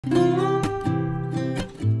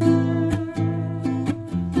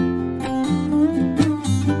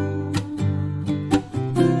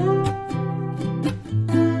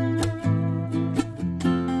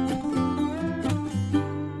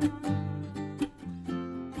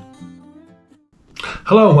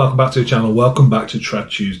Hello and welcome back to the channel, welcome back to Trad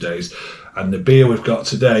Tuesdays. And the beer we've got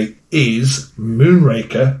today is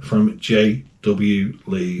Moonraker from J.W.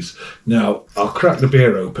 Lee's. Now, I'll crack the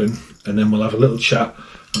beer open and then we'll have a little chat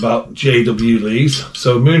about J.W. Lee's.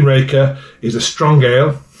 So Moonraker is a strong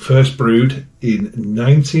ale, first brewed in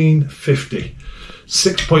 1950.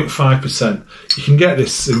 6.5%. You can get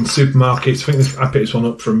this in supermarkets. I picked this one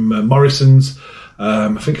up from Morrison's.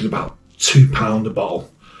 I think it's about £2 a bottle.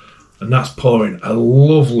 And that's pouring a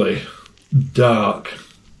lovely dark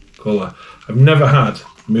colour. I've never had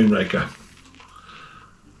Moonraker.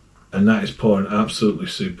 And that is pouring absolutely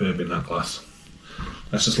superb in that glass.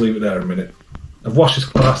 Let's just leave it there a minute. I've washed this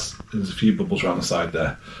glass. There's a few bubbles around the side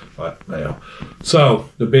there. Right, there you go. So,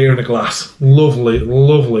 the beer in a glass. Lovely,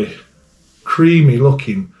 lovely, creamy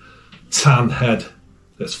looking tan head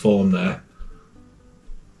that's formed there.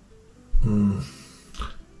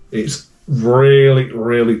 It's really,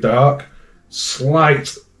 really dark.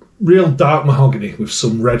 Slight, real dark mahogany with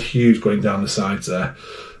some red hues going down the sides there.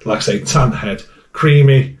 Like I say, tan head,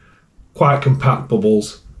 creamy, quite compact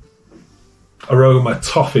bubbles. Aroma,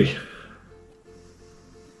 toffee.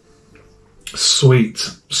 Sweet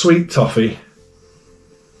toffee.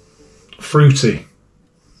 Fruity.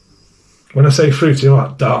 When I say fruity, I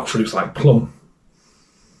like dark fruits like plum,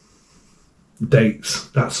 dates,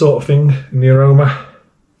 that sort of thing in the aroma.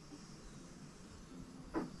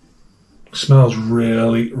 Smells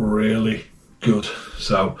really, really good.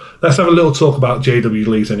 So let's have a little talk about J.W.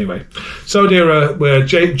 Lee's anyway. So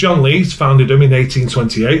John Lees founded them in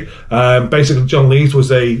 1828. Basically, John Lees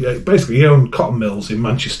was basically he owned cotton mills in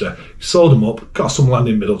Manchester. He sold them up, got some land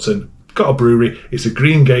in Middleton, got a brewery. It's a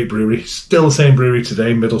Green Gate brewery, still the same brewery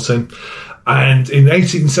today in Middleton. And in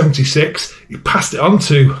 1876, he passed it on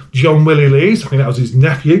to John Willie Lees. I think that was his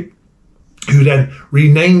nephew, who then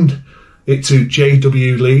renamed it to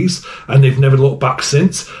J.W. Lee's, and they've never looked back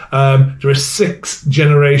since. They're a 6th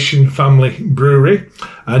generation family brewery,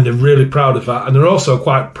 and they're really proud of that. And they're also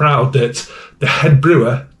quite proud that the head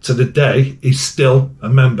brewer to the day is still a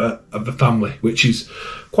member of the family, which is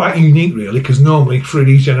quite unique really, because normally through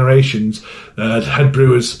these generations the head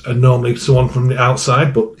brewers are normally someone from the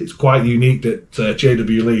outside, but it's quite unique that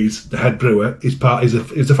J.W. Lee's, the head brewer, is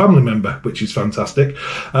a family member, which is fantastic.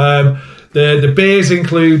 The beers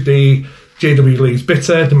include the J.W. Lee's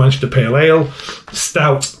Bitter, the Manchester Pale Ale, the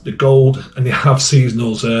Stout, the Gold, and they have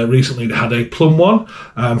seasonals. Recently they had a plum one.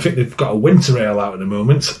 I think they've got a winter ale out at the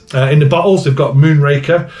moment. In the bottles they've got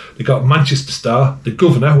Moonraker, they've got Manchester Star, the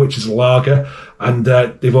Governor, which is a lager, and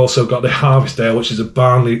they've also got the Harvest Ale, which is a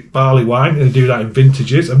barley wine, and they do that in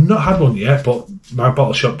vintages. I've not had one yet, but my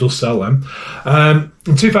bottle shop does sell them.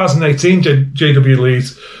 In 2018, J.W.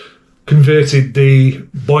 Lee's converted the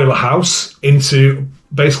boiler house into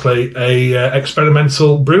basically a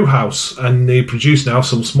experimental brew house, and they produce now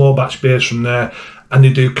some small batch beers from there, and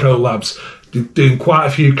they do collabs. They're doing quite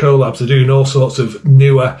a few collabs. They're doing all sorts of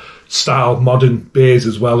newer style modern beers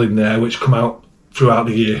as well in there, which come out throughout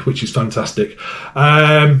the year, which is fantastic.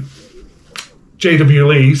 J.W.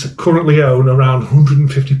 Lee's currently own around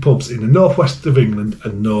 150 pubs in the northwest of England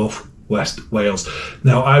and West Wales.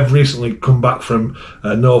 Now, I've recently come back from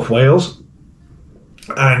North Wales,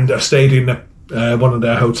 and I've stayed in one of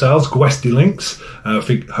their hotels, Gwesty Links. I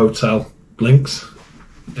think Hotel Links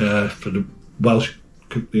for the Welsh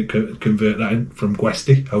convert that in from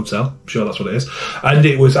Gwesty Hotel. I'm sure that's what it is, and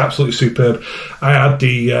it was absolutely superb. I had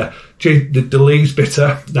the Lee's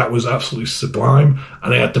Bitter, that was absolutely sublime,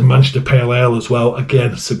 and I had the Manchester Pale Ale as well,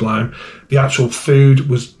 again sublime. The actual food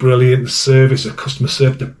was brilliant, the service, the customer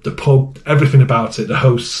service, the pub, everything about it, the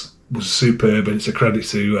hosts was superb, and it's a credit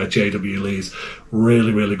to J.W. Lee's.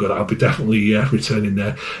 Really, really good. I'll be definitely returning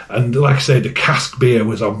there. And like I say, the cask beer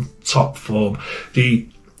was on top form. The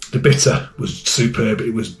bitter was superb.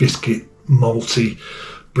 It was biscuit, malty,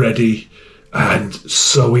 bready, and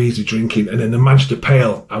so easy drinking. And then the Manchester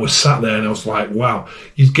Pale, I was sat there and I was like, wow,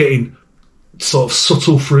 you're getting sort of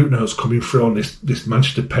subtle fruit notes coming through on this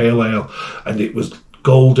Manchester Pale Ale, and it was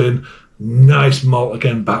golden, nice malt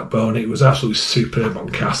again, backbone. It was absolutely superb on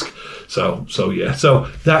cask. So yeah.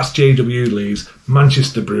 So that's J.W. Lee's,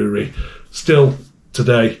 Manchester brewery, still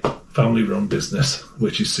today family run business,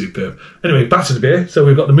 which is superb. Anyway, back to the beer. So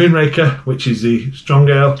we've got the Moonraker, which is the strong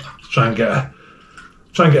ale. Let's try and get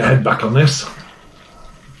a head back on this.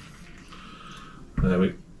 There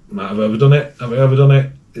we might have overdone it. Have we overdone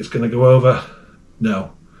it? It's going to go over.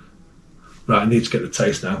 No. Right, I need to get the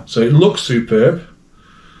taste now. So it looks superb.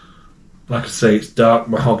 Like I say, it's dark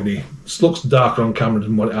mahogany. It looks darker on camera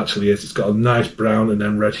than what it actually is. It's got a nice brown and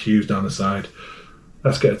then red hues down the side.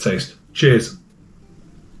 Let's get a taste. Cheers.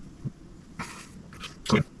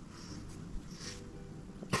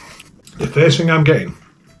 first thing I'm getting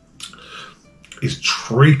is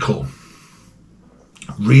treacle.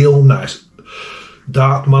 Real nice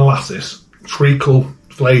dark molasses, treacle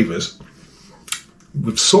flavours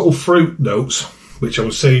with subtle fruit notes, which I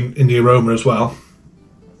was seeing in the aroma as well.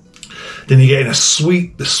 Then you're getting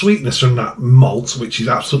the sweetness from that malt, which is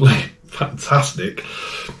absolutely fantastic.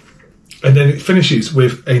 And then it finishes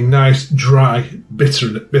with a nice dry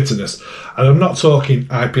bitterness. And I'm not talking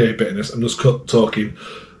IPA bitterness, I'm just going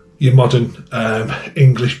your modern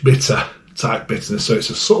English bitter type bitterness. So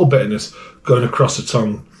it's a subtle bitterness going across the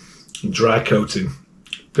tongue, and dry coating.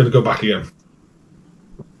 Going to go back again.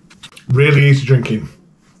 Really easy drinking.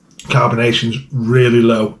 Carbonation's really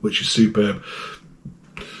low, which is superb.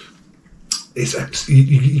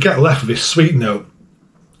 You get left with this sweet note,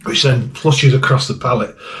 which then flushes across the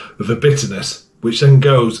palate with a bitterness, which then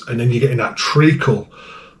goes, and then you're getting that treacle,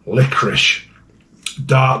 licorice,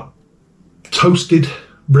 dark, toasted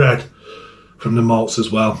bread from the malts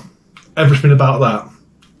as well. Everything about that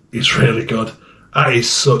is really good. That is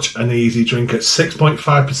such an easy drink at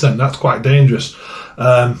 6.5%. That's quite dangerous.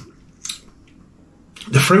 The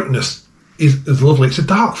fruitiness is lovely. It's a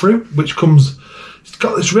dark fruit, which comes...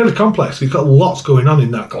 It's really complex. It's got lots going on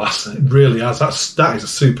in that glass. It really has. That is a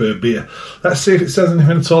superb beer. Let's see if it says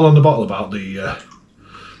anything at all on the bottle about the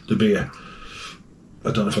beer.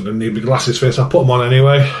 I don't know if I'm going to need my glasses first. I'll put them on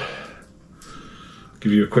anyway.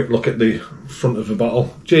 Give you a quick look at the front of the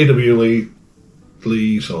bottle. J.W.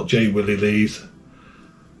 Lee's or J. Willie Lee's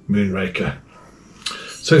Moonraker.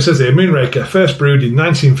 So it says here, Moonraker, first brewed in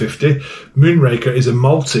 1950. Moonraker is a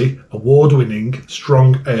malty, award-winning,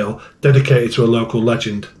 strong ale dedicated to a local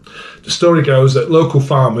legend. The story goes that local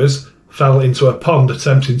farmers fell into a pond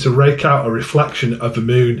attempting to rake out a reflection of the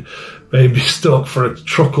moon, maybe stuck for a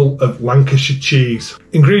truckle of Lancashire cheese.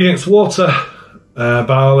 Ingredients: water,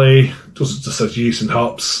 barley, just says yeast and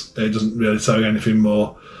hops. It doesn't really tell you anything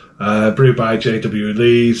more. Brewed by J.W.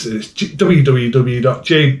 Lee's. It's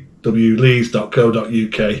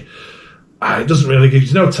www.jwlees.co.uk. It doesn't really give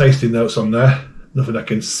you no tasting notes on there. Nothing I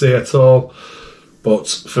can see at all. But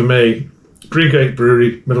for me, Brewgate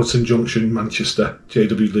Brewery, Middleton Junction, Manchester,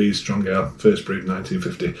 J.W. Lee's Strong Ale, first brewed in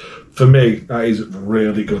 1950. For me, that is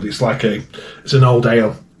really good. It's like it's an old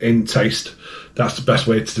ale in taste. That's the best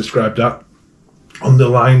way to describe that. On the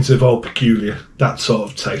lines of all peculiar, that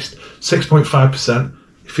sort of taste. 6.5%.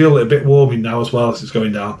 You feel it a bit warming now as well as it's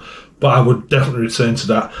going down. But I would definitely return to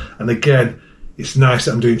that. And again, it's nice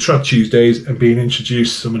that I'm doing Trad Tuesdays and being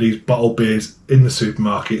introduced to some of these bottled beers in the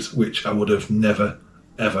supermarkets, which I would have never,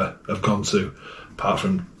 ever have gone to, apart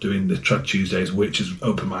from doing the Trad Tuesdays, which has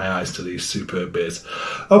opened my eyes to these superb beers.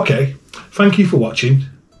 Okay, thank you for watching.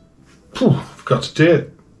 Forgot to do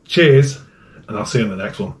it. Cheers, and I'll see you on the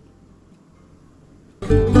next one.